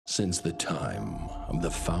Since the time of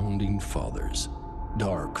the Founding Fathers,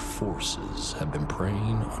 dark forces have been preying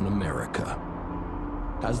on America.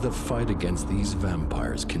 As the fight against these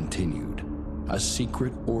vampires continued, a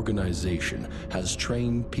secret organization has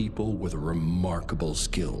trained people with remarkable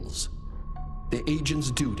skills. The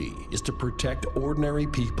agent's duty is to protect ordinary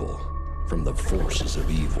people from the forces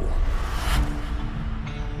of evil.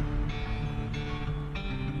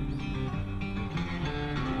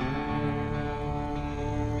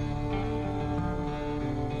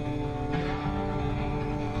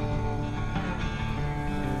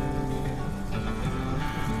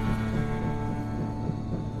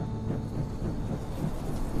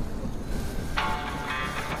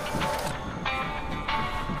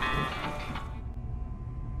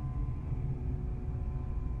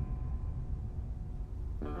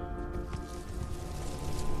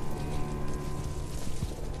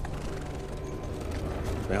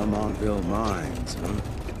 Belmontville Mines, huh?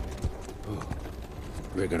 Oh,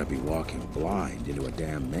 we're gonna be walking blind into a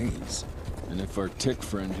damn maze. And if our tick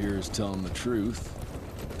friend here is telling the truth,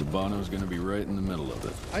 Debano's gonna be right in the middle of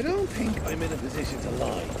it. I don't think I'm in a position to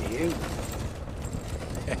lie, do you?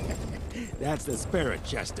 That's the spirit,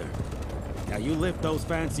 Chester. Now you lift those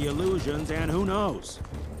fancy illusions, and who knows?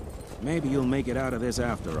 Maybe you'll make it out of this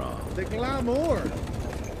after all. The glamour!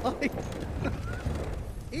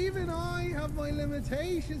 Even I have my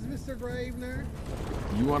limitations, Mr. Gravener.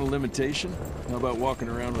 You want a limitation? How about walking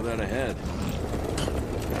around without a head?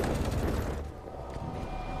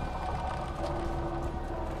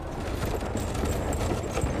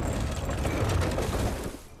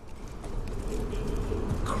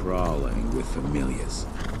 Crawling with familiars.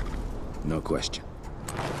 No question.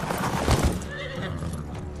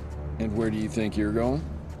 And where do you think you're going?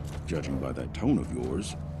 Judging by that tone of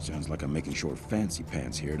yours, sounds like I'm making sure fancy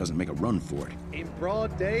pants here doesn't make a run for it. In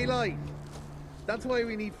broad daylight. That's why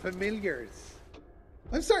we need familiars.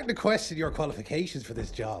 I'm starting to question your qualifications for this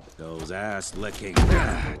job. Those ass-licking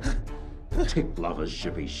tick lovers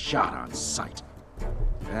should be shot on sight.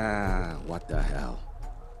 What the hell?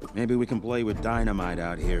 Maybe we can play with dynamite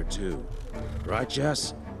out here, too. Right,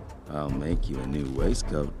 Jess? I'll make you a new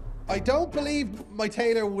waistcoat. I don't believe my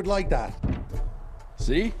tailor would like that.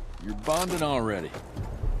 See? You're bonding already.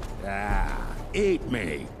 Eat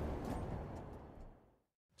me.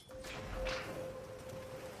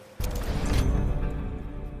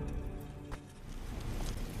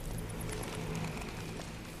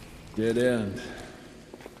 Dead end.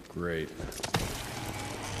 Great.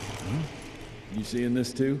 You seeing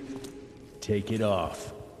this too? Take it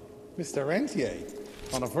off. Mr. Rentier,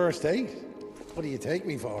 on a first date? What do you take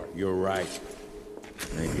me for? You're right.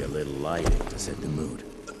 Maybe a little lighting to set the mood.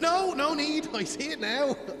 No need. I see it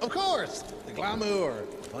now. Of course. The glamour.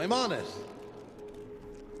 I'm on it.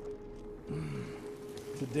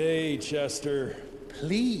 Today, Chester.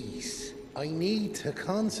 Please. I need to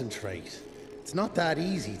concentrate. It's not that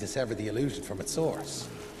easy to sever the illusion from its source.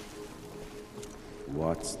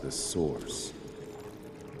 What's the source?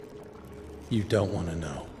 You don't want to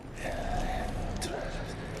know.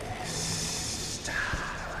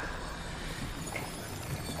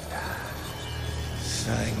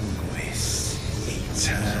 Sanguis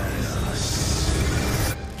Eternus.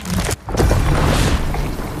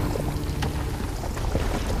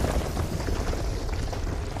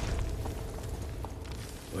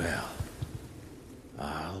 Well,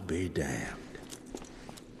 I'll be damned.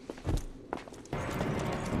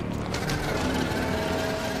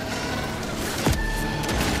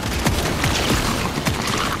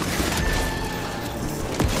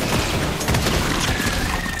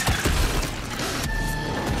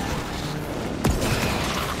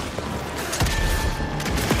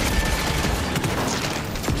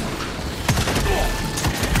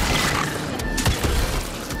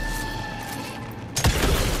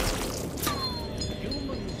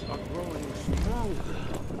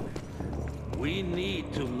 We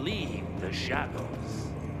need to leave the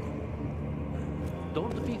shadows.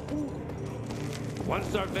 Don't be fooled.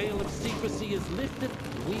 Once our veil of secrecy is lifted,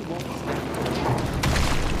 we won't stand.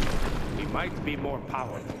 We might be more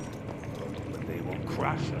powerful, but they will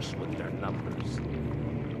crush us with their numbers.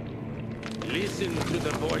 Listen to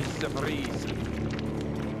the voice of reason.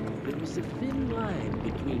 There is a thin line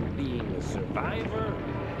between being a survivor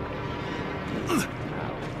and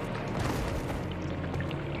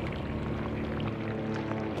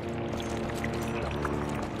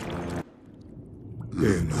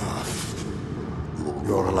Enough.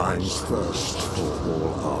 Your Alliance thirst for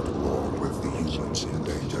all-out war with the humans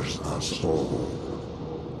endangers us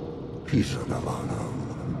all. Peter Navano.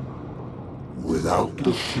 Without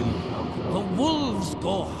the sheep. The wolves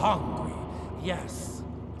go hungry, yes.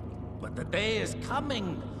 But the day is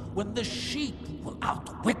coming when the sheep will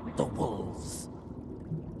outwit the wolves.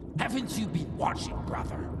 Haven't you been watching,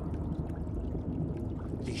 brother?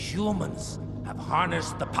 The humans have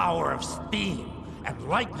harnessed the power of steam and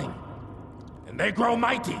lightning, and they grow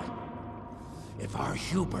mighty. If our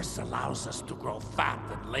hubris allows us to grow fat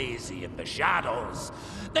and lazy in the shadows,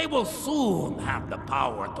 they will soon have the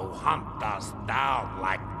power to hunt us down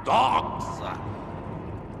like dogs.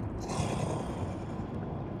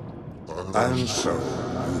 And so,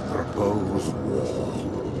 you propose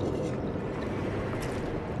war.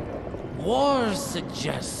 War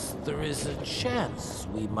suggests there is a chance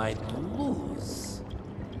we might lose.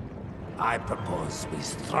 I propose we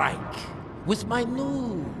strike. With my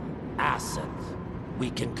new asset, we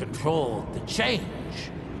can control the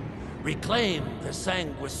change. Reclaim the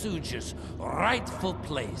Sanguisuja's rightful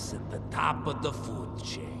place at the top of the food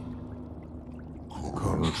chain.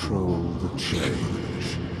 Control the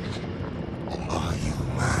change. Are you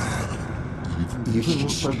mad? Even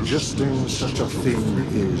suggesting such a thing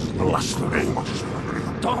is blasphemy.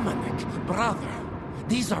 Dominic, brother,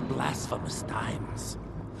 these are blasphemous times.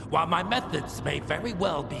 While my methods may very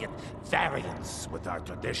well be at variance with our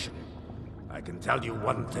tradition, I can tell you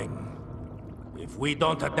one thing. If we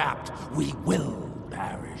don't adapt, we will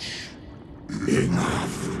perish.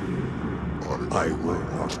 Enough. I will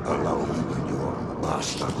not allow you and your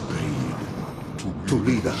bastard breed to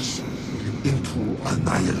lead us into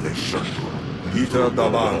annihilation. Peter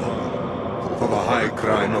Davano, for the high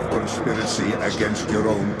crime of conspiracy against your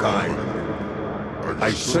own kind,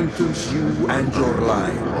 I sentence you and your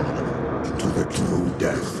line to the true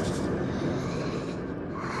death.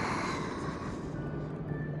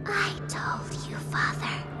 I told you,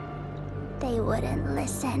 Father. They wouldn't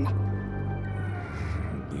listen.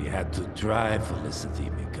 We had to try, Felicity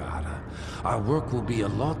Mikata. Our work will be a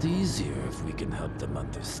lot easier if we can help them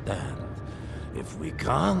understand. If we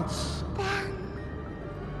can't... Then...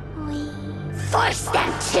 we... force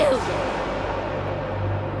them to!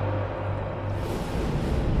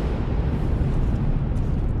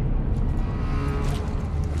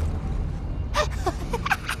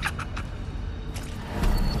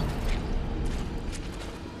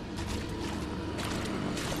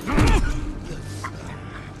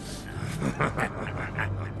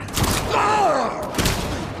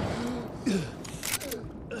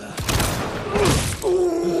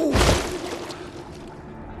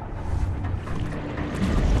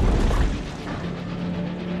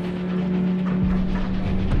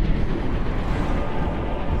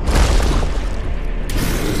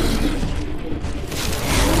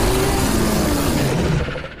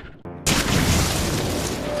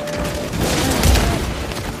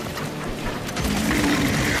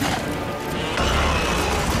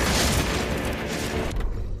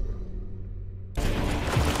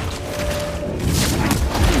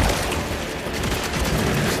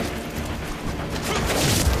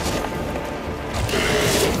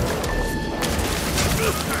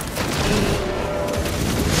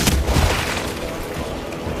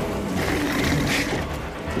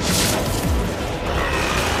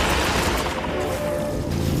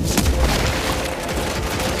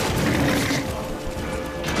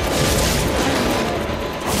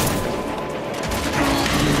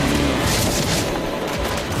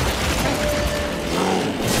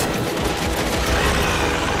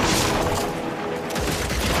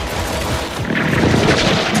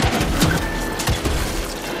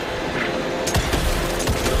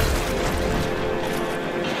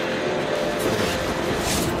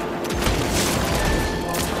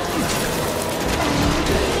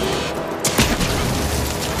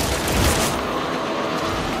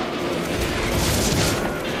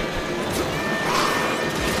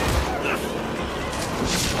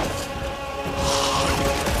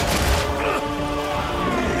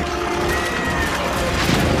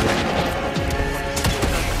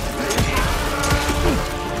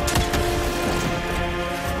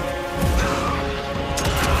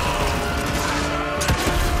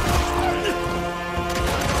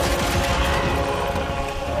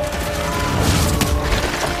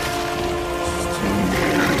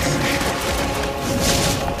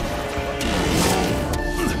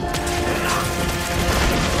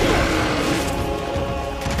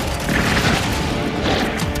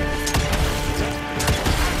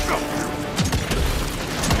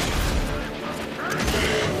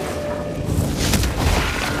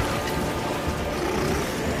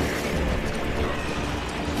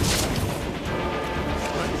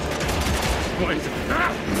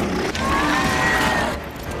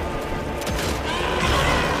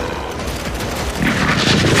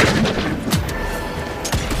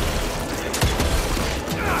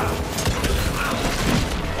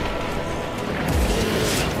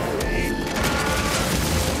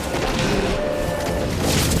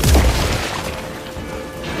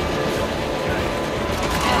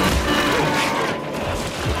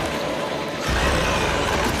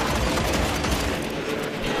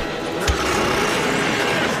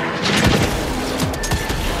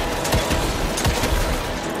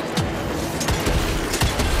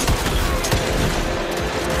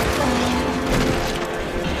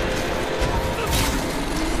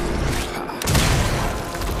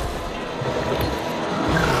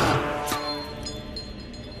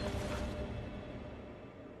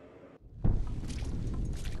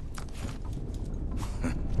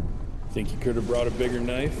 Think you could have brought a bigger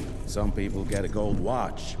knife? Some people get a gold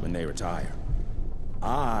watch when they retire.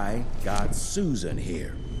 I got Susan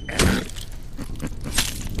here.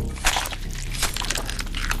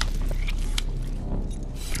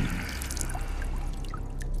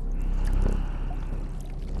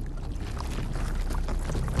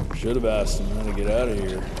 Should have asked him how to get out of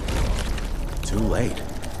here. Too late.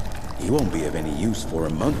 He won't be of any use for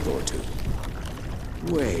a month or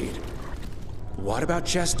two. Wait. What about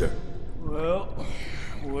Chester? Well,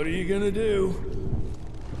 what are you gonna do?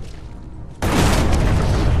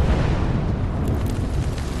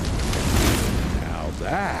 Now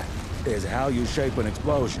that is how you shape an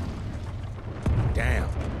explosion. Damn,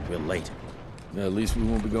 we're late. At least we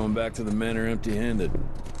won't be going back to the manor empty-handed.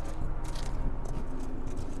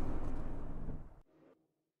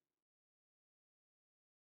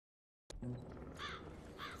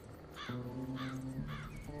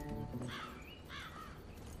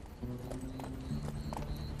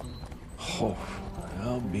 Oh,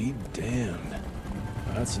 I'll be damned.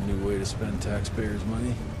 That's a new way to spend taxpayers'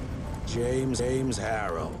 money. James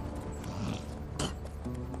Harrow.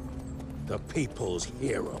 The people's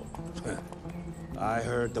hero. I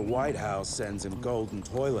heard the White House sends him golden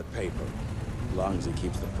toilet paper. As long as he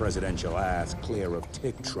keeps the presidential ass clear of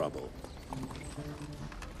tick trouble.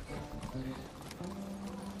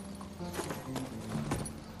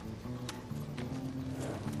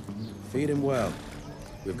 Feed him well.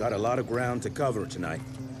 We've got a lot of ground to cover tonight.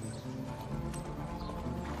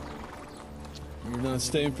 You're not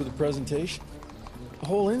staying for the presentation? The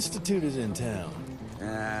whole institute is in town.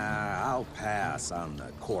 I'll pass on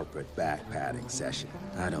the corporate backpatting session.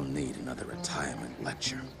 I don't need another retirement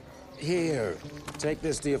lecture. Here, take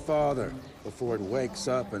this to your father before it wakes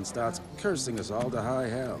up and starts cursing us all to high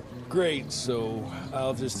hell. Great, so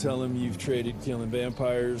I'll just tell him you've traded killing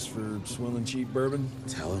vampires for swilling cheap bourbon?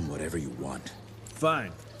 Tell him whatever you want.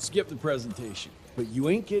 Fine, skip the presentation. But you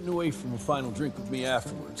ain't getting away from a final drink with me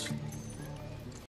afterwards.